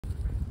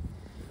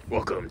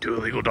Welcome to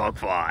Illegal Dog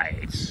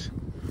Fights.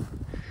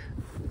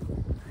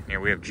 Here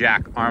we have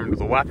Jack armed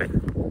with a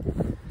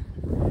weapon.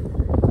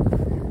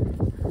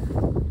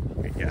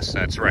 Yes,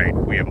 that's right.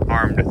 We have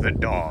armed the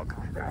dog.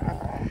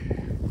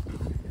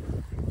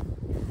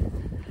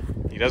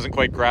 He doesn't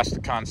quite grasp the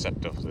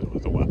concept of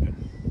the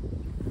weapon.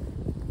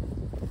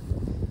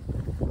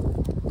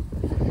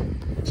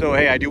 So,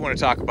 hey, I do want to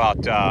talk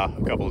about a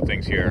couple of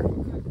things here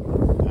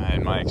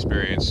in my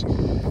experience.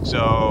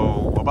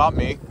 So, about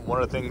me,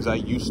 one of the things I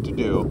used to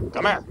do,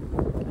 come here.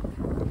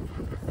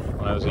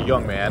 When I was a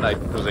young man, I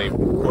was a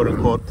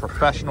quote-unquote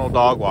professional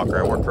dog walker.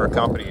 I worked for a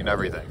company and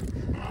everything.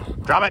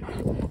 Drop it!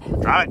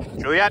 Drop it!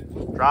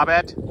 Juliet! Drop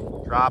it!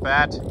 Drop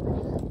it!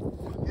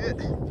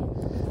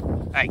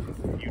 Hey,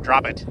 you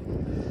drop it.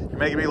 You're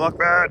making me look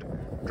bad.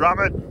 Drop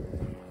it!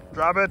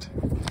 Drop it!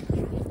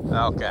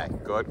 Okay,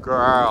 good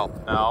girl.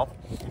 No.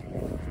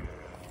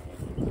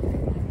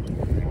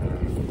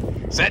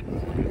 Sit!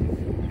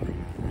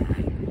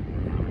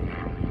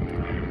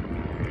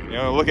 You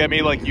know, look at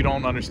me like you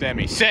don't understand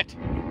me. Sit!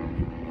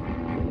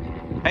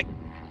 Hey,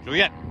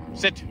 Juliet,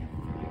 sit.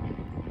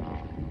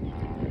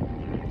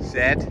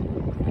 Sit.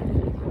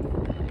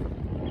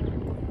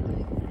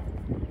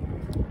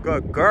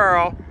 Good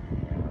girl.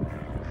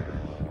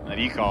 That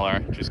e-collar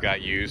just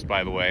got used,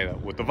 by the way,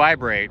 with the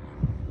vibrate.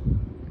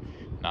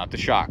 Not the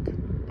shock,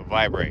 the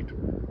vibrate.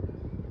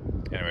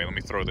 Anyway, let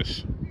me throw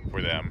this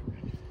for them,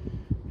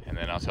 and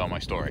then I'll tell my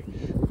story.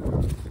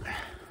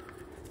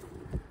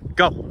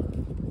 Go.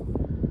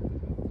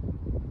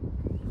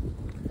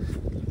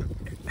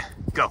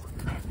 Go.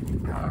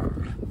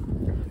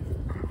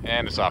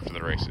 And it's off to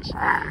the races.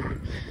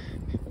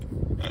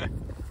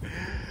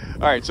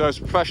 Alright, so I was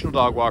a professional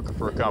dog walker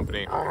for a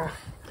company,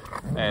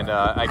 and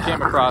I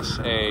came across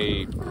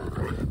a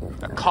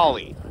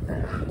collie.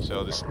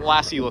 So this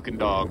lassie looking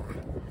dog.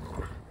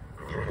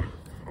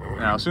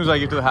 Now, as soon as I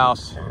get to the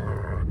house,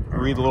 I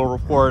read the little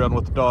report on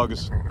what the dog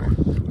is,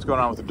 what's going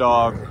on with the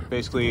dog.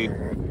 Basically,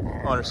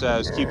 owner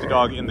says, keep the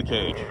dog in the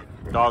cage.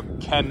 The dog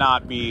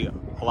cannot be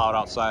allowed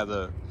outside of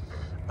the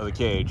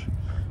cage.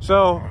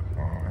 So,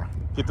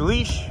 get the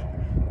leash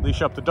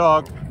up the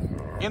dog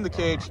in the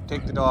cage,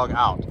 take the dog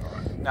out.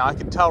 Now, I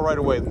could tell right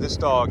away that this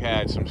dog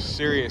had some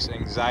serious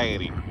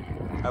anxiety.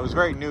 I was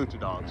very new to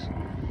dogs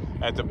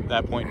at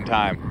that point in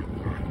time.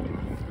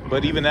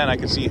 But even then, I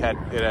could see it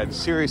had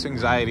serious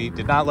anxiety,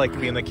 did not like to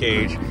be in the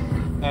cage.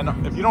 And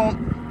if you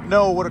don't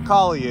know what a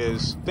collie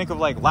is, think of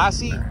like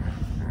Lassie.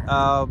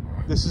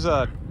 This is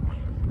an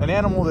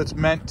animal that's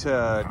meant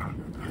to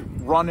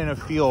run in a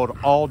field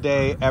all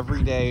day,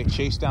 every day,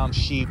 chase down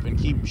sheep and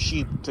keep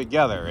sheep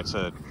together. It's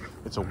a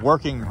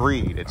working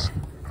breed. It's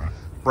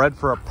bred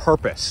for a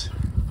purpose.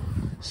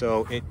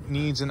 So it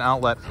needs an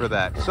outlet for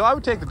that. So I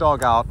would take the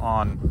dog out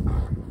on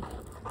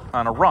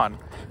a run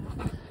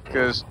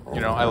because,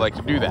 you know, I like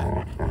to do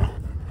that.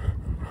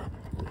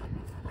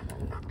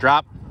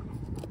 Drop.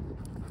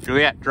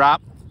 Juliet,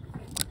 drop.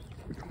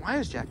 Why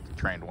is Jack the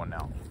trained one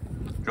now?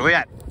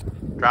 Juliet,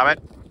 drop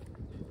it.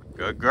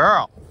 Good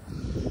girl.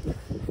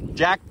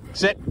 Jack,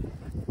 sit.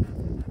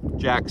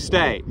 Jack,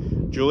 stay.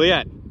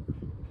 Juliet.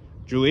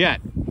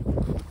 Juliet.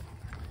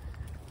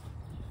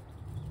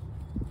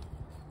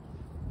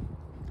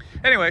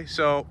 Anyway,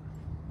 so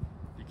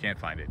you can't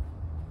find it.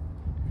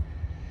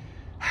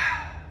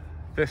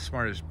 Fifth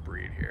smartest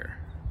breed here,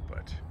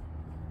 but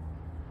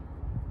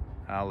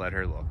I'll let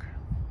her look.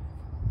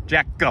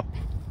 Jack, go.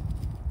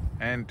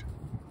 And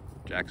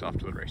Jack's off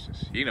to the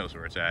races. He knows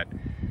where it's at.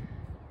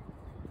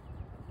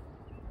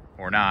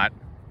 Or not.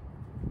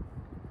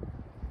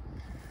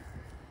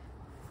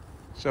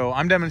 So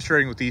I'm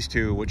demonstrating with these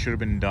two what should have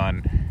been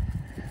done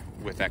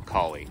with that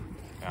collie.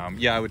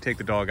 Yeah, I would take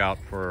the dog out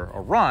for a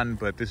run,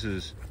 but this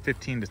is a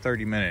 15 to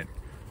 30 minute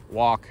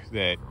walk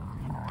that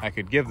I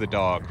could give the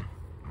dog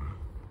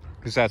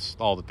because that's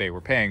all that they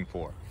were paying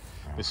for.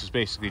 This is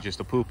basically just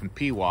a poop and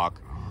pee walk.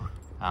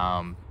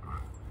 And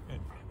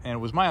it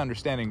was my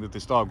understanding that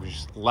this dog was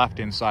just left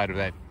inside of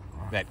that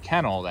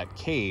kennel, that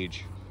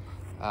cage,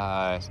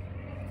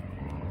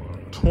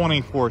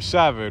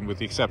 24/7 with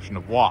the exception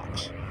of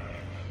walks.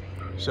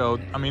 So,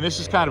 I mean, this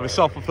is kind of a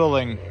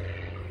self-fulfilling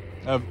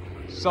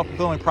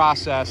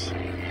process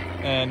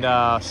and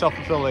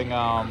self-fulfilling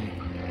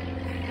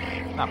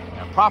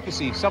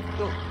prophecy,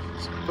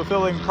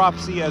 self-fulfilling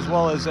prophecy as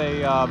well as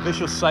a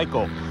vicious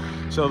cycle.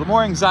 So the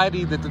more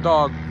anxiety that the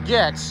dog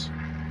gets,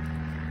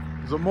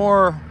 the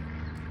more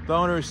the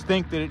owners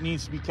think that it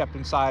needs to be kept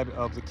inside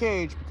of the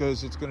cage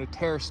because it's going to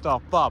tear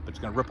stuff up. It's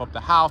going to rip up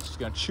the house. It's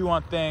going to chew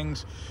on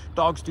things.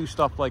 Dogs do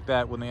stuff like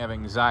that when they have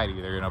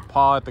anxiety. They're going to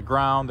paw at the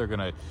ground. They're going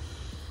to,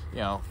 you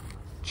know,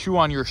 chew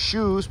on your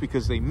shoes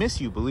because they miss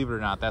you. Believe it or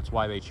not, that's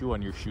why they chew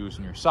on your shoes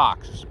and your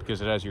socks. It's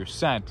because it has your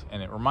scent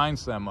and it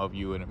reminds them of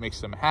you and it makes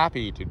them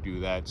happy to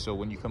do that. So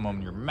when you come home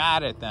and you're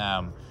mad at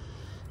them,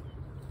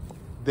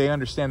 they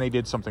understand they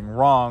did something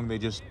wrong. They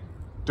just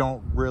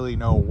don't really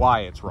know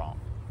why it's wrong.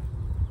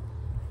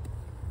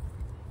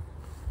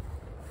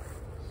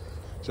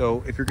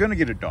 So if you're going to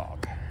get a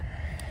dog,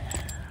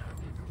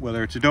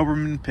 whether it's a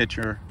Doberman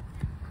Pinscher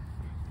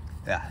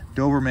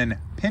Doberman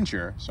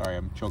Pinscher. Sorry,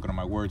 I'm choking on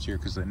my words here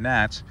because of the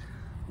gnats.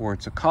 Or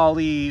it's a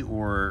Collie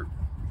or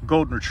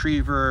Golden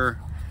Retriever,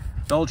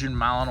 Belgian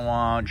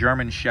Malinois,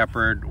 German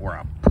Shepherd, or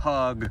a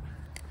Pug.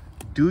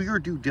 Do your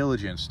due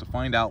diligence to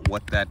find out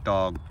what that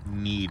dog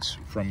needs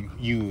from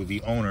you,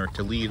 the owner,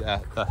 to lead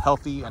a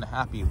healthy and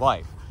happy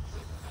life.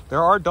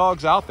 There are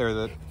dogs out there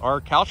that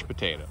are couch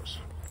potatoes.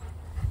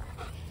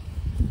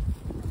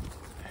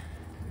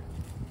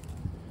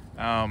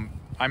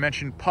 I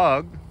mentioned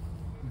Pug.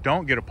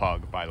 Don't get a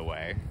Pug, by the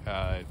way.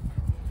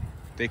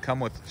 They come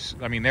with,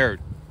 I mean, they're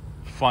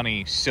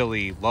funny,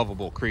 silly,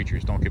 lovable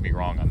creatures. Don't get me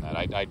wrong on that.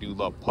 I do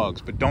love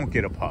Pugs, but don't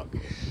get a Pug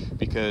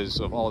because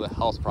of all the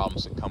health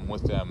problems that come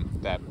with them.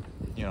 That,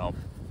 you know,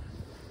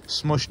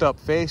 smushed up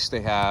face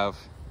they have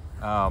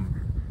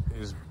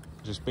is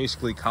just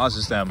basically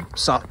causes them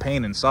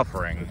pain and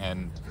suffering.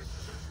 And,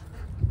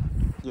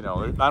 you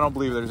know, I don't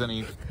believe there's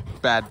any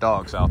bad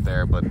dogs out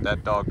there, but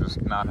that dog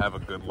does not have a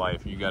good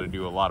life. You got to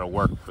do a lot of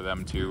work for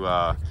them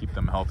to keep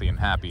them healthy and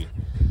happy.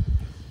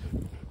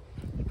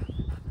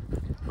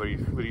 What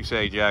do you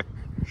say, Jack?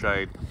 Should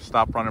I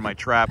stop running my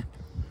trap?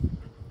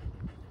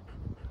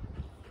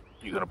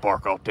 You gonna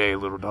bark all day,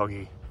 little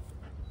doggy?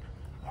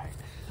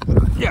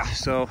 Yeah,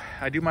 so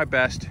I do my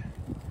best to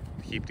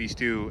keep these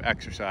two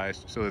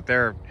exercised so that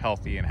they're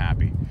healthy and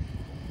happy.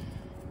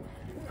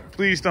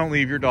 Please don't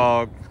leave your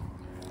dog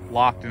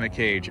locked in a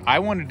cage. I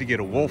wanted to get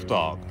a wolf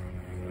dog,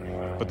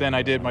 but then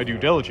I did my due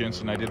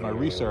diligence and I did my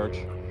research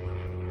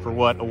for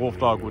what a wolf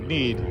dog would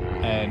need,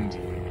 and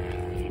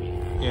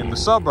in the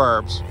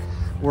suburbs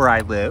where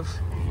I live,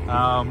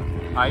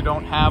 I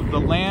don't have the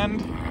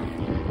land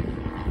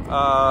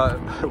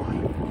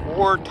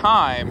or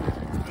time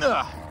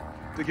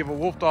to give a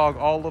wolf dog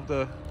all of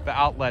the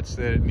outlets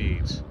that it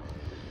needs.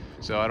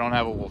 So I don't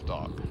have a wolf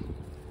dog.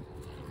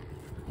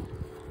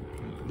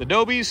 The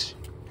Dobies,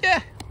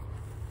 yeah,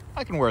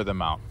 I can wear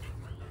them out.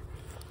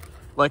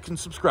 Like and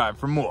subscribe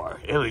for more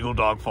illegal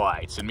dog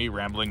fights and me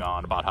rambling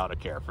on about how to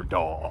care for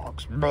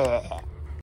dogs. Blah.